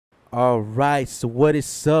Alright, so what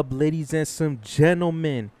is up, ladies and some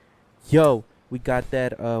gentlemen? Yo, we got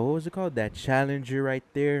that, what was it called? That Challenger right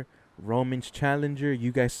there. Roman's Challenger.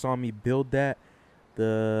 You guys saw me build that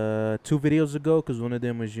the 2 videos ago, because one of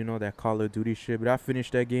them was, that Call of Duty shit. But I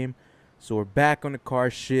finished that game. So we're back on the car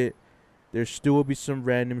shit. There still will be some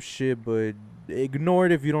random shit, but ignore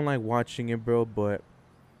it if you don't like watching it, bro. But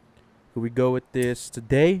here we go with this.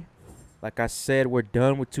 Today, like I said, we're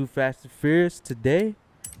done with Too Fast and Furious. Today,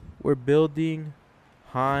 we're building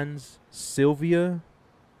Hans Silvia.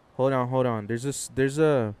 Hold on. There's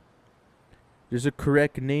a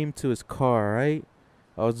correct name to his car, right?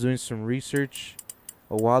 I was doing some research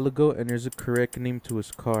a while ago, and there's a correct name to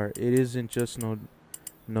his car. It isn't just no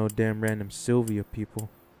damn random Silvia,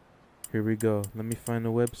 people. Here we go. Let me find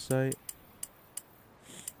the website.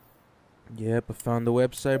 Yep, I found the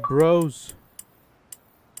website, bros.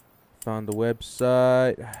 Found the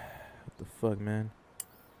website. What the fuck, man?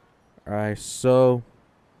 Alright, so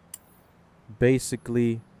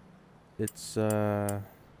basically it's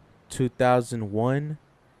 2001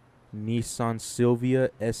 Nissan Silvia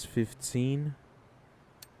S15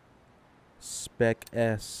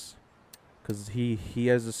 Spec-S, cause he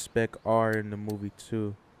has a Spec R in the movie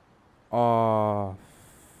too. Oh,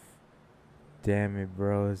 damn it,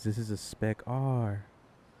 bros! This is a Spec R.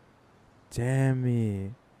 Damn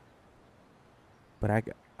it! But I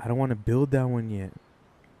don't want to build that one yet.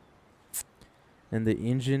 And the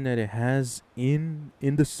engine that it has in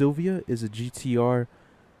the Silvia is a GTR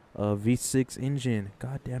V6 engine.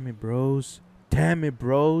 God damn it, bros. Damn it,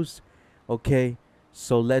 bros. Okay,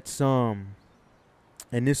 so let's and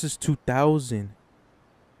this is 2000.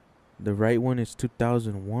 The right one is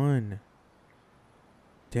 2001.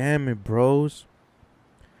 Damn it, bros.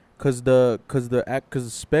 Cause the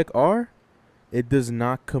Spec R, it does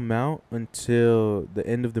not come out until the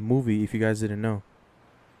end of the movie, if you guys didn't know.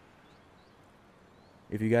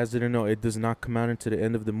 If you guys didn't know, it does not come out until the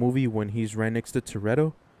end of the movie when he's right next to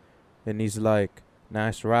Toretto. And he's like,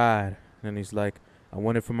 nice ride. And he's like, I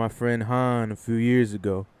won it from my friend Han a few years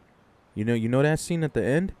ago. You know that scene at the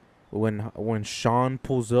end? When Sean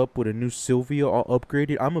pulls up with a new Silvia all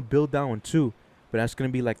upgraded? I'm going to build that one too. But that's going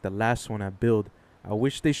to be like the last one I build. I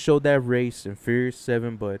wish they showed that race in Furious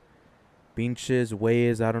 7, but pinches,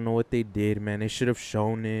 ways, I don't know what they did, man. They should have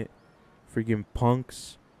shown it. Freaking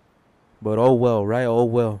punks. But oh well, right? Oh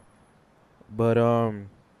well. But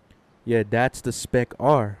yeah, that's the Spec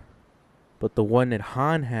R. But the one that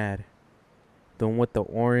Han had, the one with the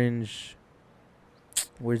orange,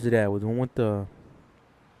 where's it at? The one with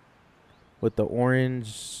the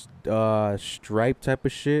orange stripe type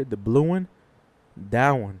of shit, the blue one,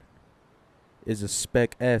 that one is a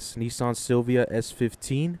Spec S. Nissan Silvia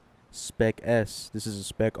S15 Spec S. This is a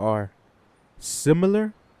Spec R.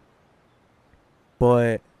 Similar,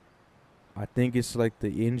 but I think it's like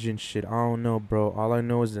the engine shit. I don't know, bro. All I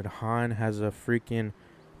know is that Han has a freaking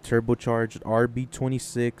turbocharged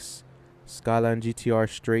RB26 Skyline GTR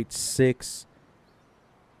straight 6.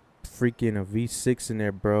 Freaking a V6 in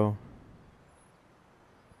there, bro.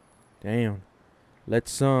 Damn.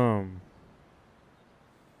 Let's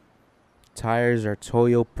tires are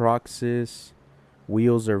Toyo Proxys.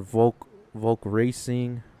 Wheels are Volk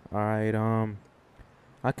Racing. Alright, I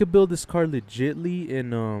could build this car legitly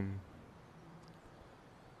in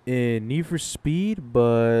Need for Speed,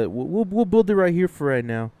 but we'll build it right here for right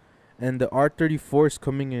now. And the R34 is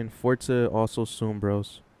coming in Forza also soon,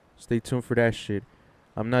 bros. Stay tuned for that shit.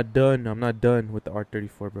 I'm not done with the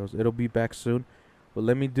R34, bros. It'll be back soon. But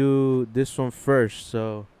let me do this one first.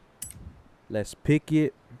 So let's pick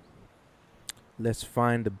it. Let's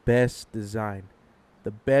find the best design.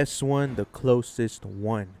 The best one, the closest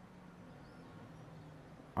one.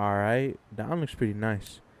 Alright. That one looks pretty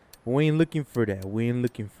nice. We ain't looking for that. We ain't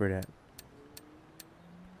looking for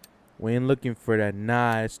that.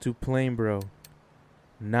 Nah, it's too plain, bro.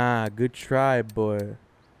 Nah, good try, but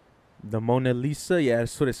the Mona Lisa, yeah,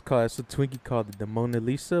 that's what it's called. That's what Twinkie called it, the Mona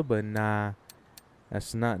Lisa. But nah,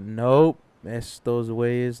 that's not. Nope. Estos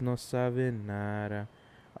ways no saben nada.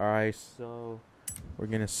 Alright, so we're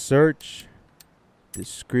gonna search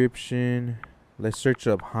description. Let's search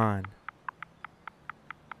up Han.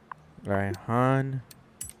 Alright, Han.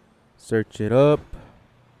 Search it up.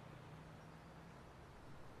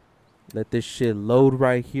 Let this shit load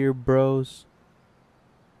right here, bros.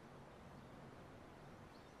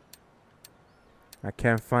 I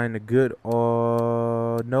can't find a good.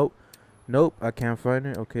 Nope. Nope, I can't find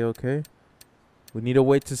it. Okay. We need to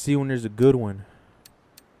wait to see when there's a good one.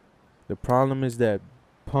 The problem is that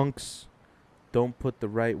punks don't put the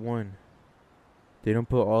right one. They don't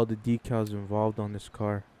put all the decals involved on this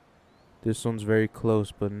car. This one's very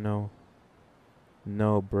close, but no.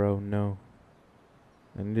 No, bro, no.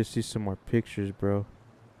 I need to see some more pictures, bro.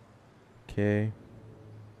 Okay.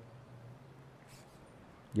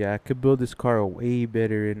 Yeah, I could build this car way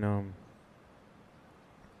better in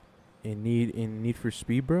Need for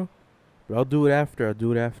Speed, bro. But I'll do it after. I'll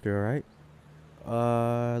do it after, alright?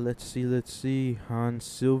 Let's see.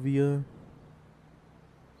 Silvia.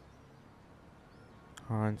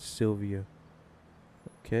 Silvia.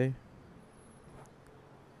 Okay.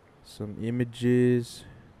 Some images.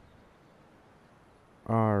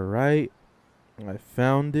 Alright. I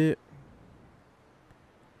found it.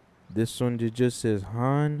 This one just says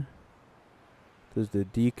Han. Does the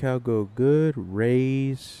decal go good?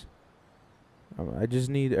 Raise. I just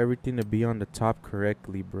need everything to be on the top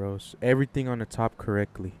correctly, bros. Everything on the top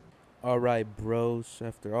correctly. Alright, bros.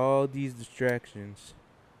 After all these distractions,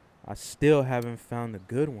 I still haven't found a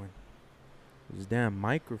good one. This damn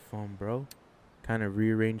microphone, bro. Kind of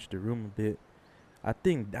rearranged the room a bit. I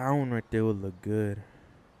think that one right there would look good.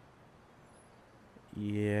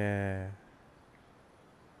 Yeah.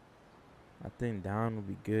 I think that one would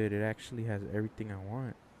be good. It actually has everything I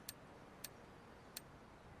want.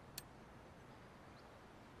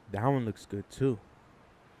 That one looks good too.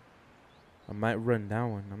 I might run that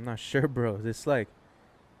one. I'm not sure, bro.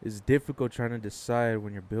 It's difficult trying to decide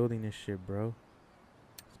when you're building this shit, bro.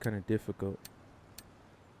 It's kind of difficult.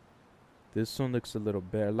 This one looks a little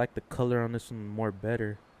better. I like the color on this one more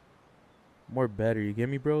better. More better. You get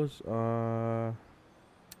me, bros?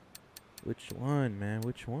 Which one, man?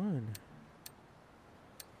 Which one?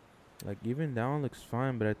 Like, even that one looks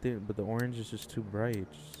fine, but the orange is just too bright.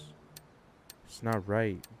 It's not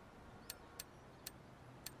right.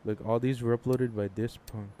 Look, all these were uploaded by this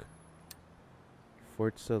punk.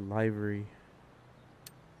 Forza livery.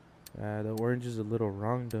 The orange is a little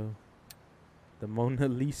wrong though. The Mona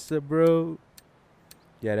Lisa, bro.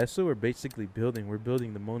 Yeah, that's what we're basically building. We're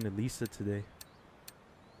building the Mona Lisa today.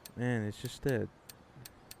 Man, it's just that.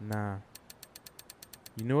 Nah.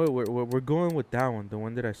 You know what? We're going with that one. The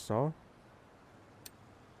one that I saw.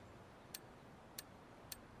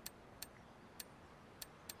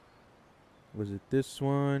 Was it this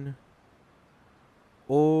one?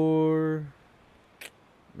 Or...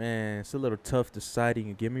 Man, it's a little tough deciding.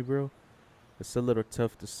 You get me, bro? It's a little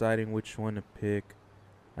tough deciding which one to pick.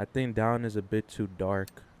 I think that one is a bit too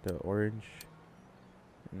dark. The orange.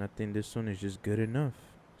 And I think this one is just good enough.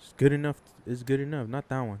 It's good enough. It's good enough. Not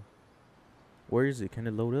that one. Where is it? Can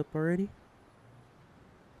it load up already?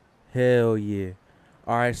 Hell yeah.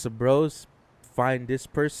 Alright, so bros, find this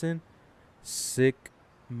person. Sick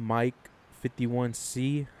Mike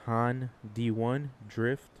 51C Han D1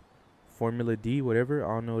 Drift Formula D, whatever. I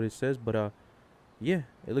don't know what it says, but yeah,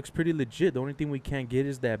 it looks pretty legit. The only thing we can't get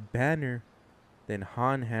is that banner that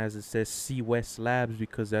Han has. It says C West Labs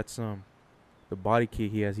because that's the body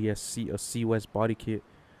kit he has. He has a C West body kit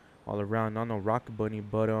all around. Not no Rocket Bunny,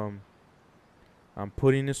 but I'm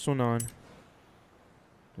putting this one on.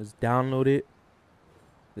 Let's download it.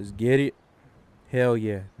 Let's get it. Hell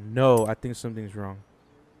yeah. No, I think something's wrong.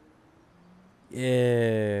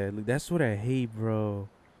 Yeah, look, that's what I hate, bro.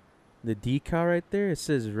 The decal right there, it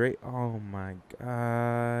says right. Oh my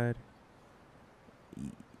god.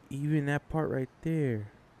 Even that part right there.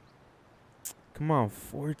 Come on,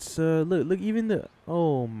 Forza. Look, even the.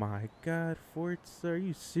 Oh my god, Forza. Are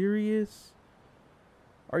you serious?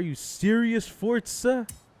 Are you serious, Forza?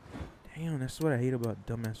 Damn, that's what I hate about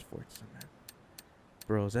dumbass Forza, man.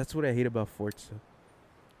 Bros, that's what I hate about Forza.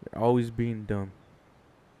 They're always being dumb.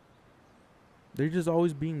 They're just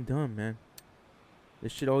always being dumb, man.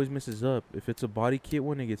 This shit always messes up. If it's a body kit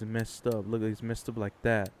one, it gets messed up. Look, it's messed up like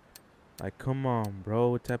that. Like, come on, bro.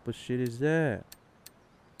 What type of shit is that?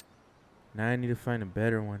 Now I need to find a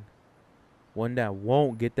better one. One that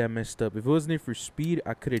won't get that messed up. If it was Need for Speed,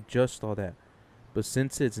 I could adjust all that. But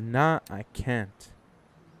since it's not, I can't.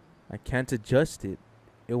 I can't adjust it.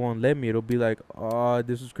 It won't let me. It'll be like, oh,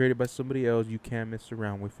 this was created by somebody else. You can't mess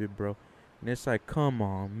around with it, bro. And it's like, come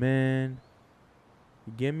on, man.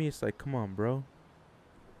 You get me? It's like, come on, bro.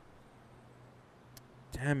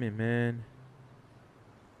 Damn it, man.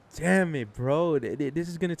 Damn it, bro. This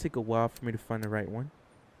is going to take a while for me to find the right one.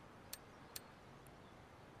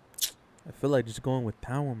 I feel like just going with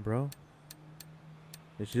that one, bro.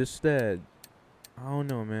 It's just that, I don't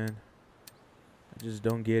know, man. I just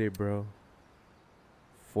don't get it, bro.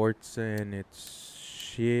 Forza and it's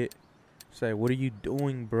shit. It's like, what are you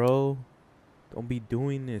doing, bro? Don't be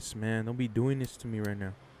doing this, man. Don't be doing this to me right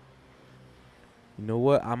now. You know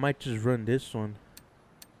what? I might just run this one.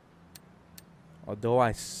 Although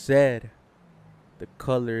I said the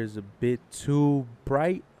color is a bit too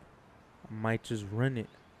bright. might just run it.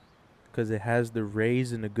 Because it has the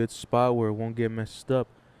raise in a good spot where it won't get messed up.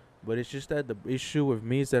 But it's just that the issue with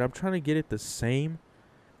me is that I'm trying to get it the same.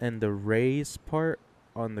 And the raise part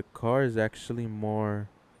on the car is actually more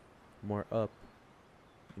up.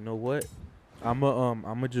 You know what?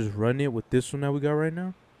 I'ma just run it with this one that we got right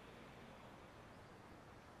now.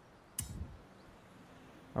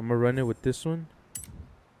 I'ma run it with this one.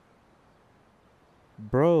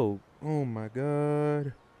 Bro, oh my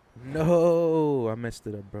god. No, I messed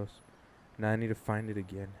it up, bros. Now I need to find it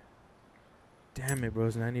again. Damn it,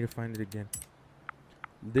 bros. Now I need to find it again.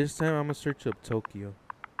 This time I'm gonna search up Tokyo.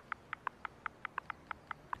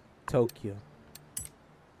 Tokyo.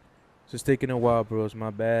 It's just taking a while, bros. My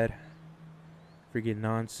bad. Freaking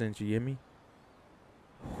nonsense, you hear me?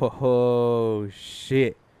 Oh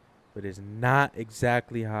shit. But it's not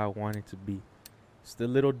exactly how I want it to be. It's the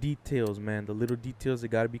little details, man. The little details that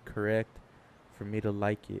gotta be correct for me to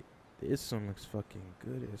like it. This one looks fucking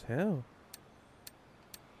good as hell.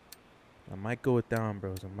 I might go with that one,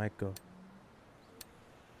 bros. I might go.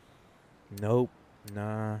 Nope.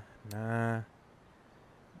 Nah.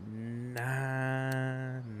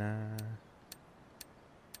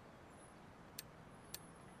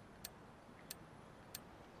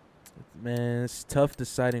 Man, it's tough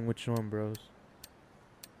deciding which one, bros.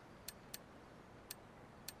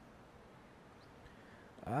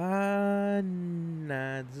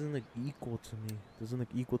 Nah, it doesn't look equal to me. It doesn't look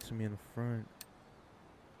equal to me in the front.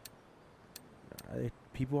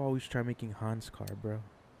 People always try making Han's car, bro.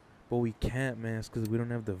 But we can't, man. It's because we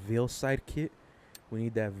don't have the veil side kit. We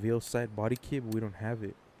need that veil side body kit, but we don't have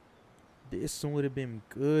it. This one would have been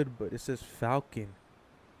good, but it says Falcon.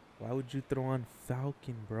 Why would you throw on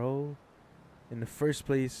Falcon, bro? In the first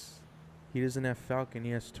place, he doesn't have Falcon.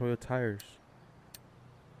 He has Toyo tires.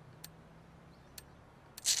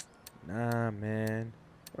 Nah, man.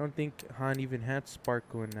 I don't think Han even had Spark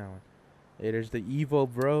going now. Hey, there's the Evo,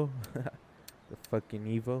 bro. The fucking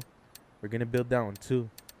Evo. We're gonna build that one too.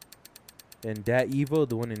 And that Evo,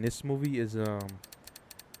 the one in this movie, is a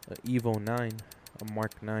Evo 9, a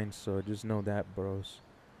Mark 9. So just know that, bros.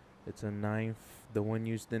 It's a 9th. The one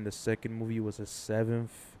used in the second movie was a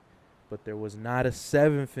 7th, but there was not a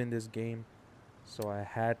 7th in this game, so I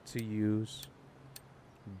had to use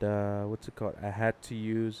the what's it called? I had to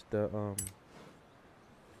use the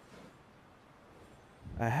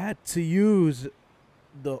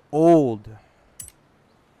old.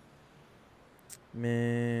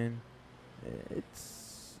 Man,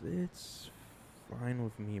 it's fine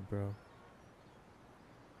with me, bro.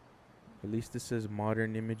 At least it says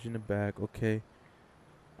modern image in the back. Okay.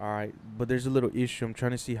 Alright. But there's a little issue. I'm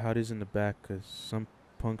trying to see how it is in the back, because some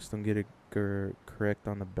punks don't get it correct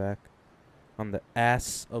on the back. On the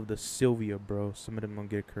ass of the Silvia, bro. Some of them don't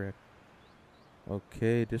get it correct.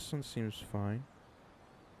 Okay. This one seems fine.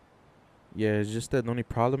 Yeah, it's just that the only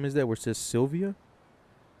problem is that where it says Silvia,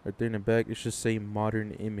 right there in the back, it should say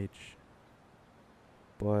modern image.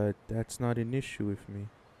 But that's not an issue with me.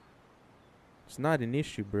 It's not an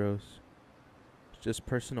issue, bros. It's just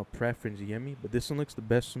personal preference, you get me? But this one looks the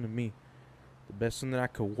best one to me. The best one that I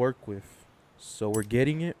could work with. So we're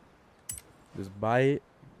getting it. Just buy it.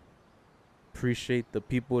 Appreciate the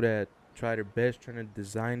people that try their best trying to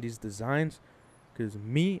design these designs. Because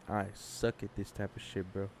me, I suck at this type of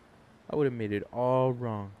shit, bro. I would have made it all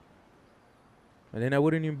wrong. And then I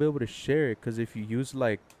wouldn't even be able to share it. Because if you use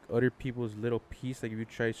like other people's little piece, like if you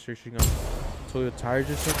try searching up Toyo tires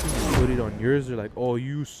or something, you put it on yours, they're like, oh,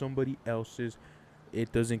 you use somebody else's,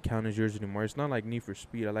 it doesn't count as yours anymore. It's not like Need for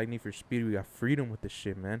Speed. I like Need for Speed. We got freedom with this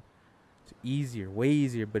shit, man. It's easier, way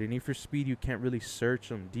easier. But in Need for Speed, you can't really search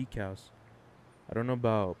them decals. I don't know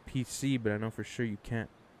about PC, but I know for sure you can't.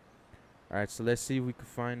 Alright, so let's see if we can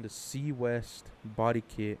find the C West body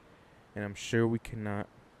kit. And I'm sure we cannot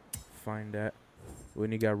find that. We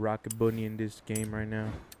only got Rocket Bunny in this game right now.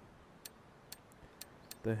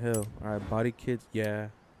 The hell? Alright, body kits. Yeah,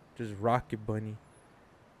 just Rocket Bunny.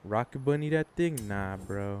 Rocket Bunny that thing? Nah,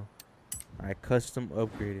 bro. Alright, custom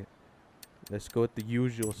upgraded. Let's go with the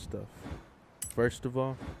usual stuff. First of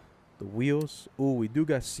all, the wheels. Ooh, we do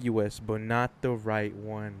got COS, but not the right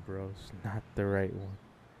one, bros. Not the right one.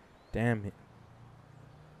 Damn it.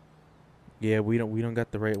 Yeah, we don't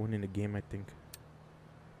got the right one in the game, I think.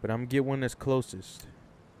 But I'm gonna get one that's closest.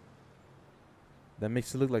 That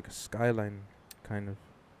makes it look like a Skyline, kind of.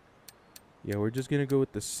 Yeah, we're just gonna go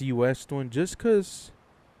with the C West one, just cause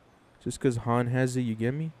Han has it. You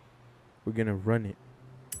get me? We're gonna run it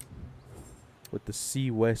with the C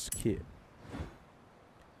West kit.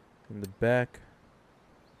 In the back.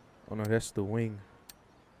 Oh no, that's the wing.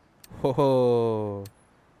 Oh,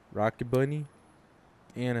 Rocket Bunny.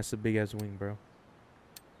 And that's a big ass wing, bro.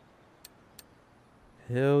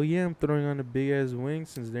 Hell yeah, I'm throwing on a big ass wing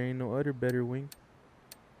since there ain't no other better wing.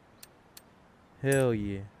 Hell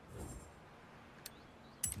yeah.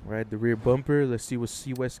 Right, the rear bumper. Let's see what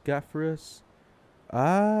C West got for us.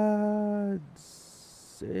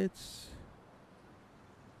 It's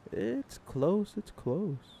close. It's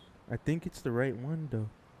close. I think it's the right one though.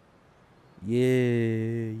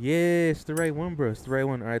 Yeah, it's the right one, bro. It's the right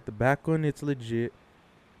one. All right, the back one, it's legit.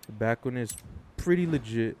 The back one is pretty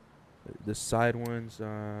legit. The side ones,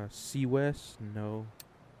 C West, no.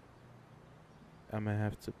 I'm gonna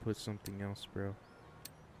have to put something else, bro.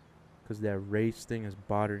 Cause that race thing is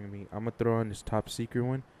bothering me. I'm gonna throw on this top secret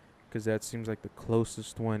one, cause that seems like the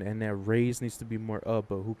closest one. And that raise needs to be more up,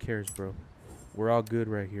 but who cares, bro? We're all good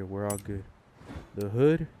right here. We're all good. The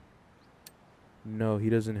hood, no, he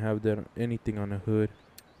doesn't have that anything on the hood.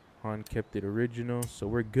 Han kept it original, so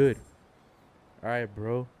we're good. All right,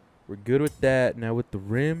 bro. We're good with that. Now with the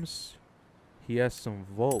rims, he has some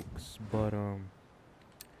Volks, but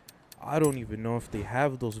I don't even know if they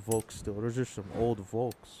have those Volks still. Those are some old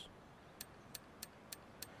Volks.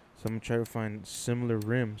 So I'm gonna try to find similar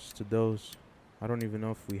rims to those. I don't even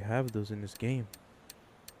know if we have those in this game.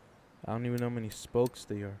 I don't even know how many spokes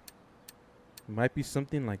they are. It might be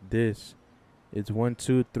something like this. It's 1,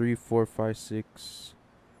 2, 3, 4, 5, 6.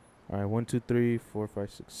 Alright, 1, 2, 3, 4,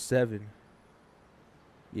 5, 6, 7.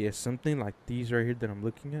 Yeah, something like these right here that I'm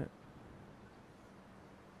looking at.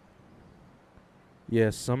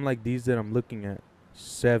 Yeah, some like these that I'm looking at.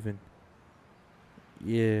 7.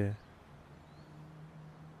 Yeah.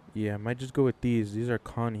 Yeah, I might just go with these. These are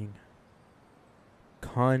conning.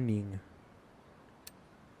 Conning.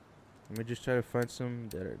 Let me just try to find some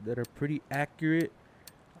that are pretty accurate.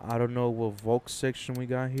 I don't know what Volk section we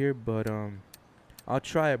got here, but I'll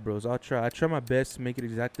try it, bros. I try my best to make it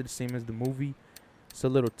exactly the same as the movie. It's a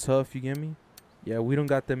little tough, you get me? Yeah, we don't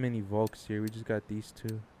got that many Volks here. We just got these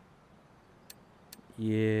two.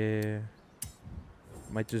 Yeah.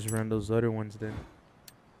 Might just run those other ones then.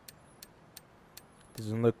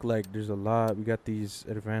 Doesn't look like there's a lot. We got these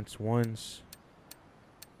advanced ones.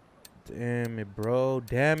 Damn it, bro.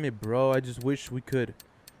 Damn it, bro. I just wish we could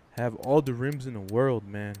have all the rims in the world,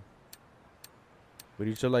 man. But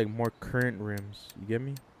these are like more current rims. You get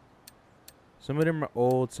me? Some of them are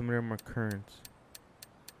old. Some of them are current.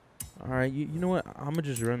 Alright, you know what? I'm gonna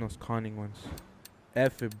just run those conning ones.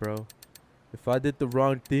 F it, bro. If I did the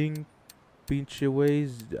wrong thing, pinche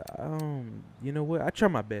ways, you know what? I try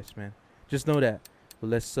my best, man. Just know that. But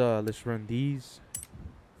let's run these.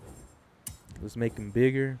 Let's make them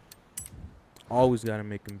bigger. Always gotta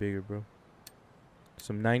make them bigger, bro.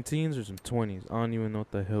 Some 19s or some 20s. I don't even know what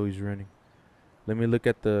the hell he's running. Let me look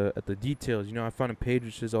at the details. You know, I found a page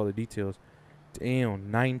which says all the details.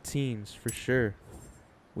 Damn, 19s for sure.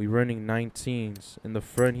 We running 19s. In the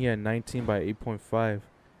front, he had 19 by 8.5.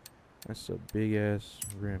 That's a big ass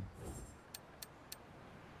rim.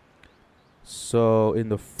 So in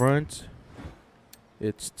the front,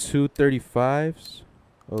 it's 235s.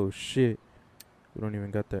 Oh shit. We don't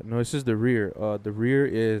even got that. No, this is the rear. The rear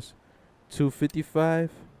is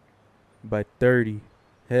 255 by 30.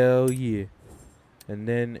 Hell yeah. And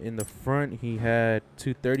then in the front, he had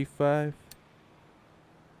 235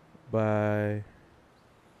 by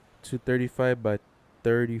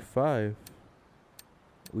 35.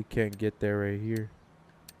 We can't get there right here.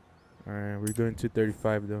 Alright, we're going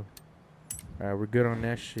 235 though. Alright, we're good on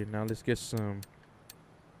that shit. Now let's get some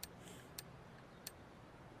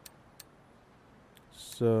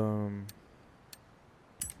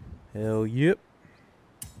hell yep.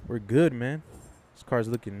 We're good, man. This car's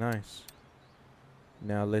looking nice.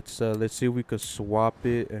 Now let's see if we could swap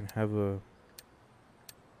it and have a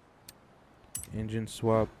engine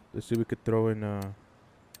swap. Let's see if we could throw in no.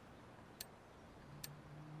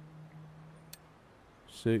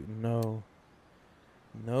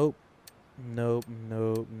 Nope.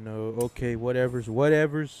 Okay, whatevers.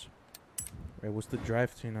 Alright, what's the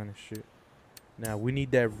drivetrain on this shit? Now we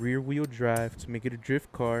need that rear wheel drive to make it a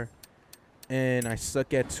drift car. And I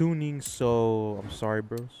suck at tuning, so I'm sorry,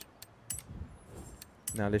 bros.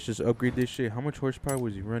 Now let's just upgrade this shit. How much horsepower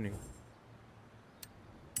was he running?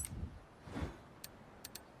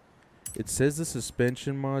 It says the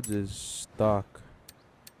suspension mods is stock.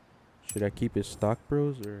 Should I keep it stock,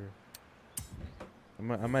 bros, or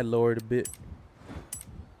I might lower it a bit.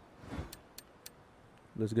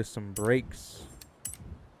 Let's get some brakes.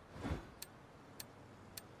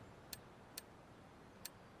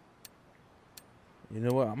 You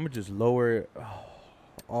know what? I'm gonna just lower it.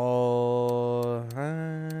 You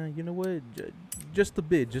know what? Just a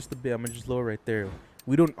bit. I'm gonna just lower right there.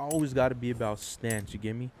 We don't always got to be about stance, you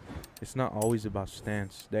get me? It's not always about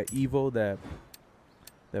stance. That Evo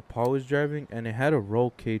that Paul was driving, and it had a roll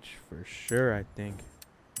cage for sure, I think.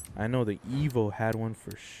 I know the Evo had one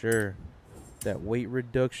for sure. That weight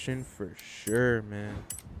reduction for sure, man.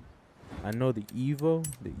 I know the Evo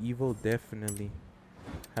definitely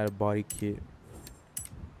had a body kit.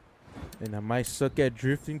 And I might suck at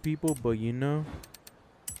drifting, people, but you know,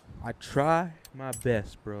 I try my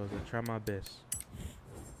best, bros. I try my best.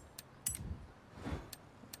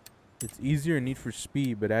 It's easier in Need for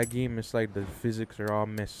Speed, but that game, it's like the physics are all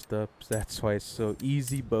messed up. So that's why it's so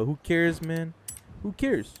easy, but who cares, man? Who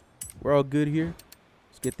cares? We're all good here.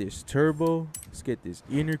 Let's get this turbo. Let's get this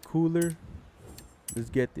intercooler. Let's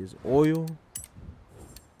get this oil.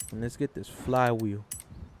 And let's get this flywheel.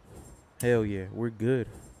 Hell yeah, we're good.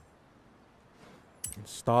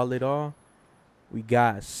 Install it all. We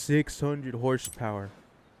got 600 horsepower.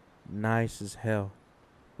 Nice as hell.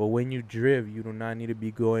 But when you drift, you do not need to be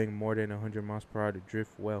going more than 100 miles per hour to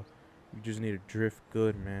drift well. You just need to drift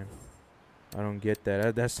good, man. I don't get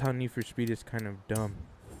that. That's how Need for Speed is kind of dumb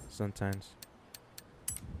sometimes.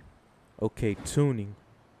 Okay, tuning.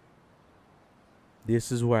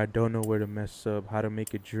 This is where I don't know where to mess up. How to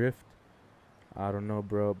make it drift. I don't know,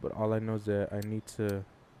 bro. But all I know is that I need to...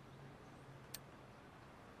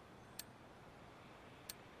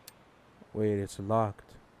 Wait, it's locked.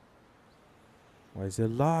 Why is it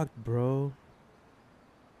locked, bro?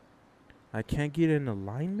 I can't get in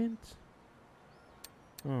alignment?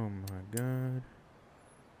 Oh my god.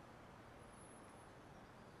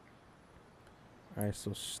 Alright,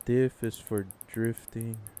 so stiff is for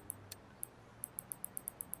drifting.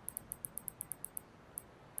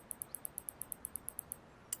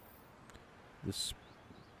 This.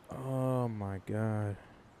 Oh my god.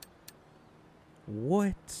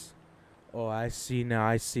 What? Oh, I see now.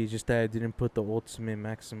 I see. Just that I didn't put the ultimate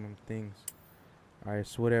maximum things. Alright,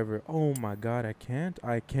 so whatever. Oh my god, I can't.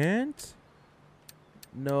 I can't?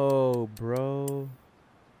 No, bro.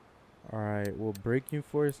 Alright, well, braking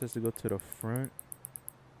force has to go to the front.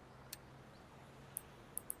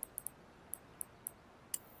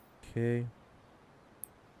 Okay.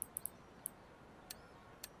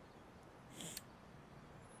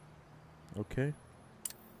 Okay.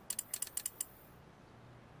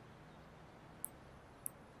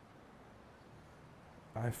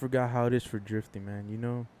 I forgot how it is for drifting, man, you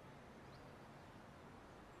know?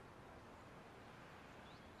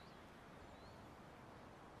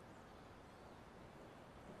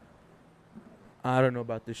 I don't know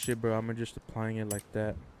about this shit, bro. I'm just applying it like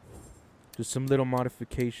that. Just some little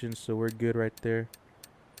modifications, so we're good right there.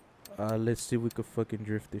 Let's see if we could fucking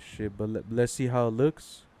drift this shit. But let's see how it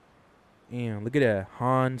looks. And look at that.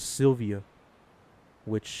 Han Silvia.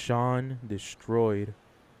 Which Sean destroyed.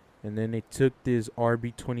 And then they took this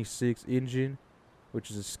RB26 engine,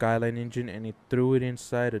 which is a Skyline engine, and they threw it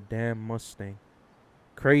inside a damn Mustang.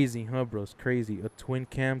 Crazy, huh, bros? Crazy. A twin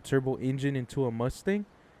cam turbo engine into a Mustang?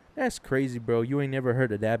 That's crazy, bro. You ain't never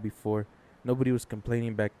heard of that before. Nobody was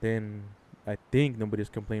complaining back then. I think nobody was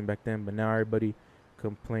complaining back then, but now everybody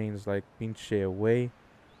complains like pinche away.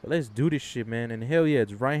 But let's do this shit, man. And hell yeah,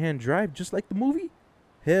 it's right-hand drive just like the movie.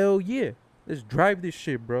 Hell yeah. Let's drive this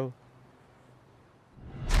shit, bro.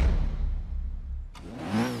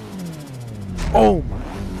 Oh my.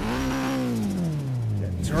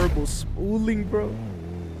 That turbo spooling, bro.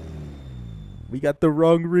 We got the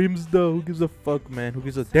wrong rims though. Who gives a fuck, man? Who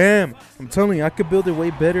gives a damn? I'm telling you, I could build it way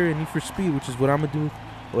better in Need for Speed, which is what I'm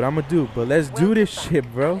gonna do. But let's do this shit,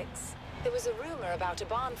 bro. Alex. There was a rumor about a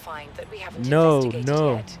barn find that we haven't investigated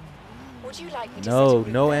yet. Would you like me to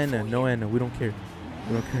no, Anna, no, Anna. We don't care.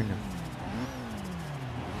 We don't care now.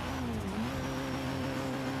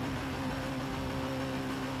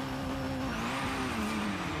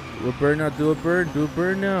 Do a burnout, do a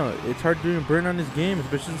burnout. It's hard doing a burn on this game,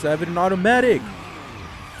 especially since I have it in automatic.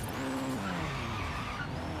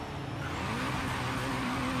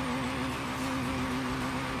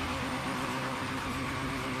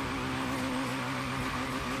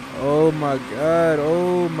 Oh my god,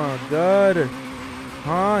 oh my god.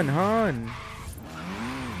 Han.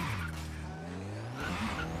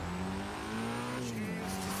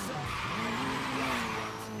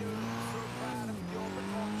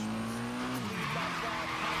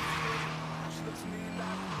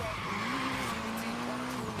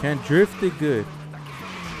 Can't drift it good.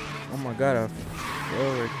 Oh my god, I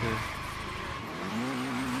fell right there.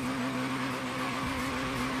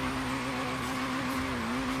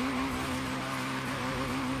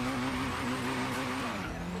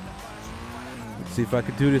 Let's see if I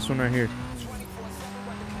could do this one right here.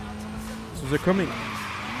 So they're coming.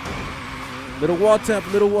 Little wall tap,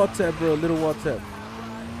 bro. Little wall tap.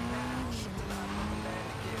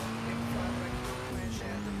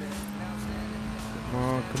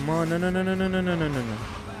 Come on. No.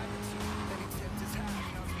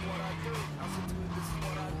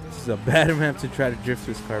 This is a bad map to try to drift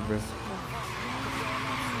this car, bro.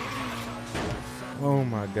 Oh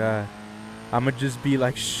my god. I'ma just be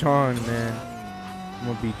like Sean, man. I'm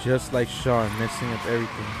gonna be just like Sean, messing up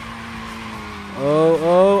everything.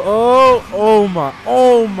 Oh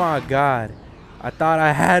my god. I thought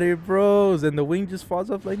I had it, bros, and the wing just falls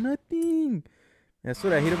off like nothing. That's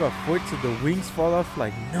what I hate about Forza. The wings fall off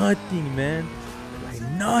like nothing, man. Like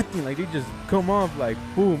nothing. Like they just come off like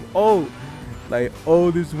boom. Oh,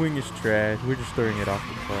 this wing is trash. We're just throwing it off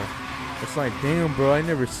the car. It's like, damn, bro. I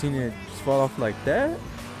never seen it just fall off like that.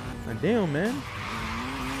 Like, damn, man.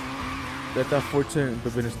 I thought Forza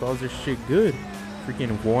but installs their shit good.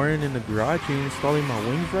 Freaking Warren in the garage ain't installing my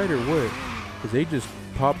wings right or what? Because they just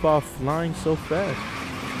pop off flying so fast.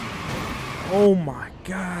 Oh my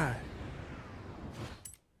god.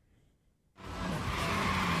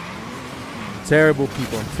 Terrible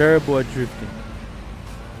people. I'm terrible at drifting.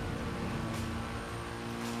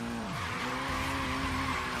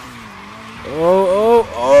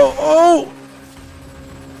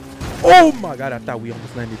 Oh my god, I thought we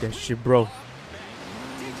almost landed that shit, bro.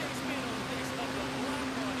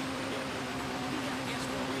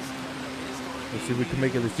 Let's see if we can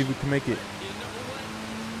make it.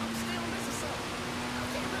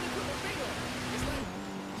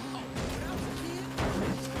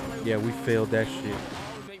 Yeah, we failed that shit.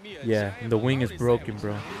 Yeah, and the wing is broken,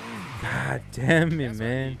 bro. God damn it,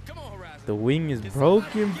 man. The wing is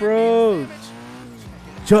broken, bro.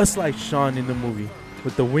 Just like Sean in the movie.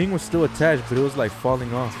 But the wing was still attached, but it was like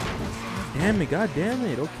falling off. Damn it, god damn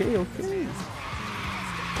it. Okay. Oh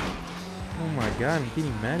my god, I'm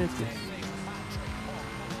getting mad at this.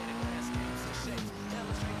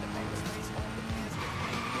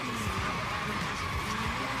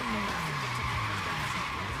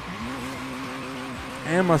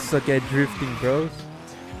 Damn, I suck at drifting, bros.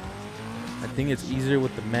 I think it's easier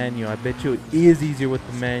with the manual. I bet you it is easier with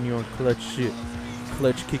the manual and clutch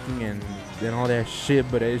kicking and all that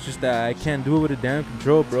shit. But it's just that I can't do it with a damn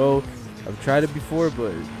control, bro. I've tried it before,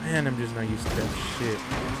 but man, I'm just not used to that shit.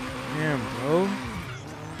 Damn, bro.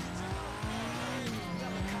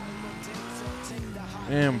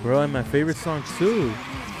 Damn, bro, and my favorite song too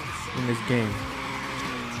in this game.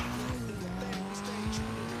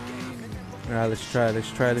 Alright, let's try.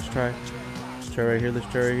 Let's try right here.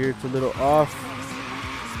 It's a little off.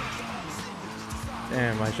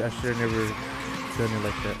 Damn, I should have never done it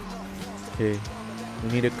like that. Okay, we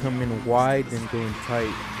need to come in wide and go in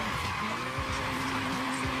tight.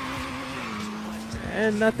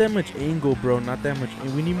 And not that much angle, bro. Not that much.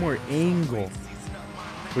 We need more angle.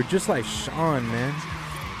 We're just like Sean, man.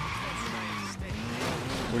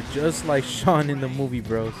 We're just like Sean in the movie,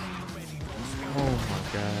 bros. Oh my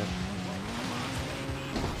god.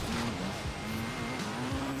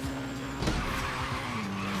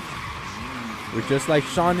 We're just like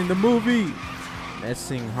Sean in the movie.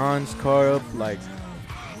 Messing Han's car up like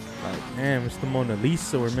man, it's the Mona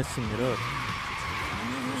Lisa. We're messing it up.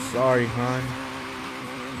 Sorry, Han.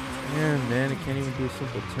 Damn, man, I can't even do a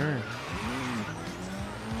simple turn.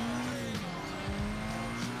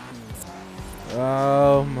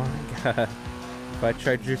 Oh my god. If I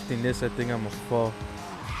try drifting this, I think I'm gonna fall.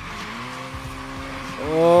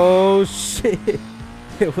 Oh shit.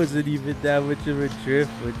 It wasn't even that much of a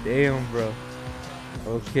drift, but damn, bro.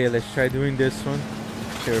 Okay, let's try doing this one.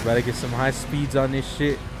 Okay, we're about to get some high speeds on this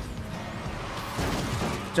shit.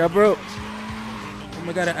 Good job, bro. Oh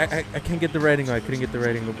my god, I can't get the right angle. I couldn't get the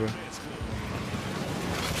right angle, bro.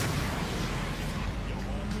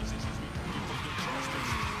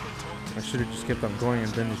 I should have just kept on going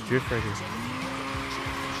and done this drift right here.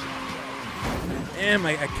 Damn,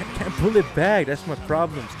 I can't pull it back. That's my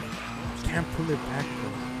problem. I can't pull it back,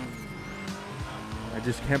 bro. I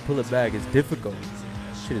just can't pull it back. It's difficult.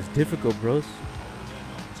 Shit is difficult, bros.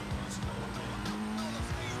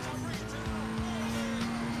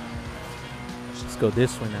 Let's go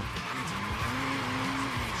this way now.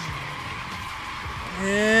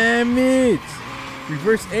 Damn it!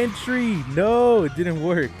 Reverse entry. No, it didn't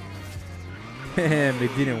work. Damn,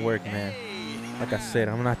 it didn't work, man. Like I said,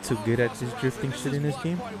 I'm not too good at this drifting shit in this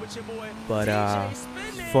game. But it's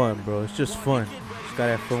fun, bro. It's just fun. Just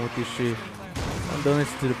gotta have fun with this shit. Don't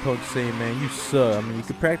listen to the coach saying, man, you suck. I mean, you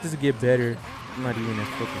can practice to get better. I'm not even that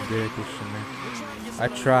fucking good at this shit, man. I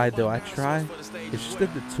tried, though. I tried. It's just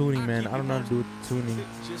that the tuning, man. I don't know how to do with the tuning.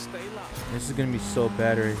 This is gonna be so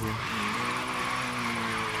bad right here.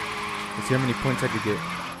 Let's see how many points I could get.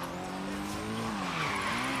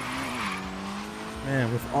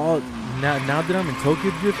 Man, with all now that I'm in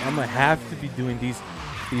Tokyo Drift, I'm gonna have to be doing these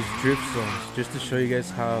drift zones just to show you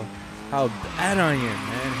guys how bad I am,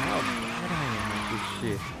 man. How bad I am at this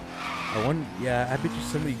shit. I bet you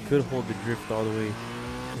somebody could hold the drift all the way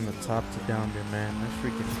from the top to down there, man. That's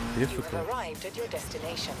freaking difficult. You've arrived at your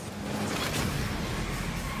destination.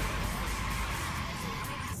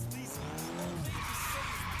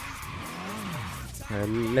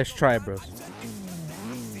 Let's try it, bros.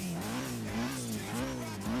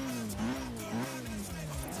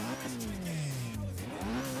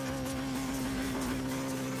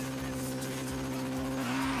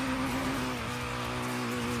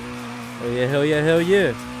 Oh yeah, hell yeah, hell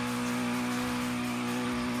yeah.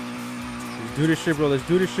 Let's do this shit, bro. Let's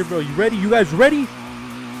do this shit, bro. You ready? You guys ready?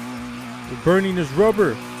 We're burning this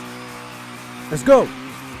rubber. Let's go.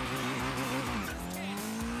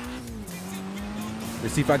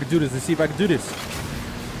 Let's see if I can do this. Let's see if I can do this.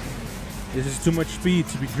 This is too much speed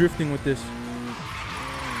to be drifting with this.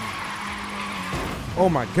 Oh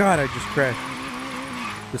my god, I just crashed.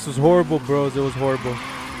 This was horrible, bros. It was horrible.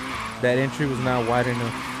 That entry was not wide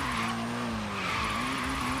enough.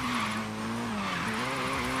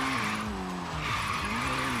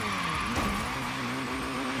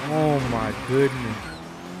 Oh my goodness.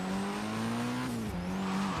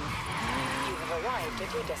 You have arrived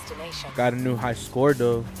at your destination. Got a new high score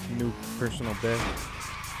though. New personal best.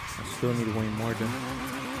 I still need way more though.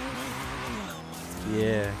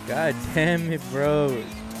 Yeah. God damn it, bro.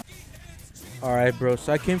 Alright, bro.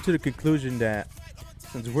 So I came to the conclusion that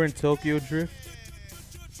since we're in Tokyo Drift,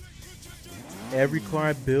 every car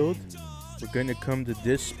I build, we're gonna come to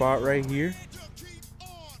this spot right here.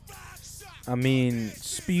 I mean,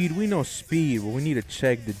 speed, we know speed, but we need to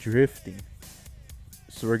check the drifting.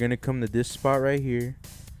 So we're gonna come to this spot right here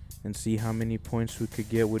and see how many points we could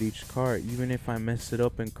get with each car. Even if I mess it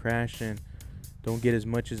up and crash and don't get as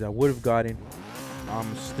much as I would have gotten,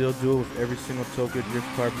 I'm still do it with every single Tokyo Drift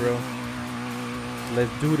car, bro. So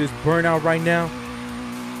let's do this burnout right now.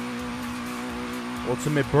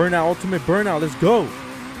 Ultimate burnout, let's go.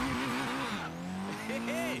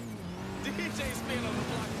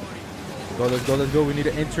 Let's go. We need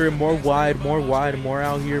to enter it more wide, more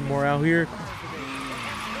out here.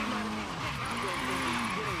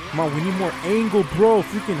 Come on, we need more angle, bro.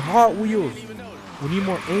 Freaking Hot Wheels. We need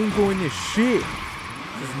more angle in this shit.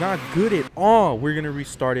 It's not good at all. We're gonna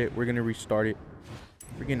restart it.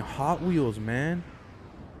 Freaking Hot Wheels, man.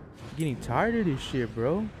 I'm getting tired of this shit,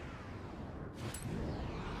 bro.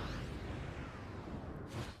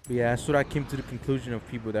 But yeah, that's what I came to the conclusion of,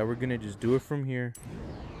 people, that we're gonna just do it from here.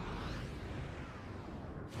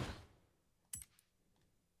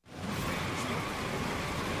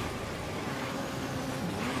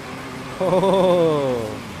 Oh,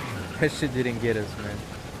 that shit didn't get us, man.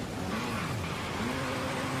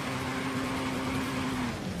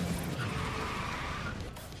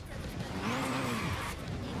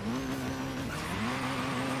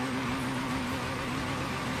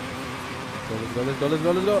 Let's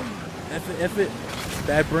go. F it.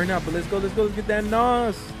 Bad burnout, but let's go. Let's get that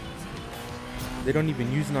NOS. They don't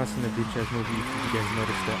even use NOS in the bitch ass movie, if you guys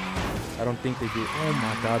noticed that. I don't think they do. Oh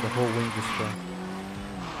my god, the whole wing just fell.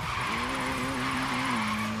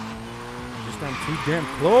 I'm too damn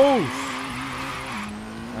close.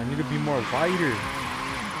 I need to be more wider.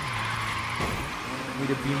 I need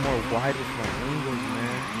to be more wide with my angles,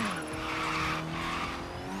 man.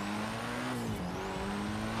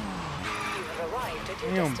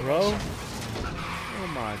 Damn, bro. Oh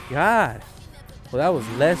my god. Well, that was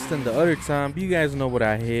less than the other time. But you guys know what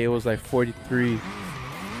I hit. It was like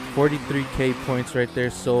 43K points right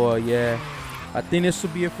there. So yeah, I think this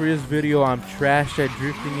will be it for this video. I'm trash at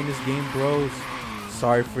drifting in this game, bros.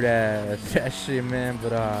 Sorry for that shit, man.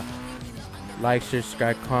 But like, share,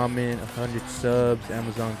 subscribe, comment, 100 subs,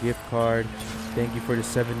 Amazon gift card. Thank you for the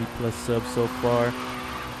 70+ subs so far.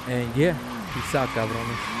 And yeah, peace out,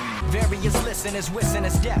 cabrones. Various listeners wishing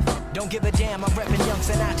us death. Don't give a damn, I'm repping Young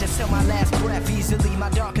Sinatra till my last breath. Easily my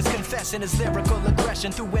darkest confession is lyrical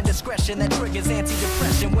aggression through indiscretion that triggers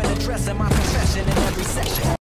anti-depression when addressing my profession in every session.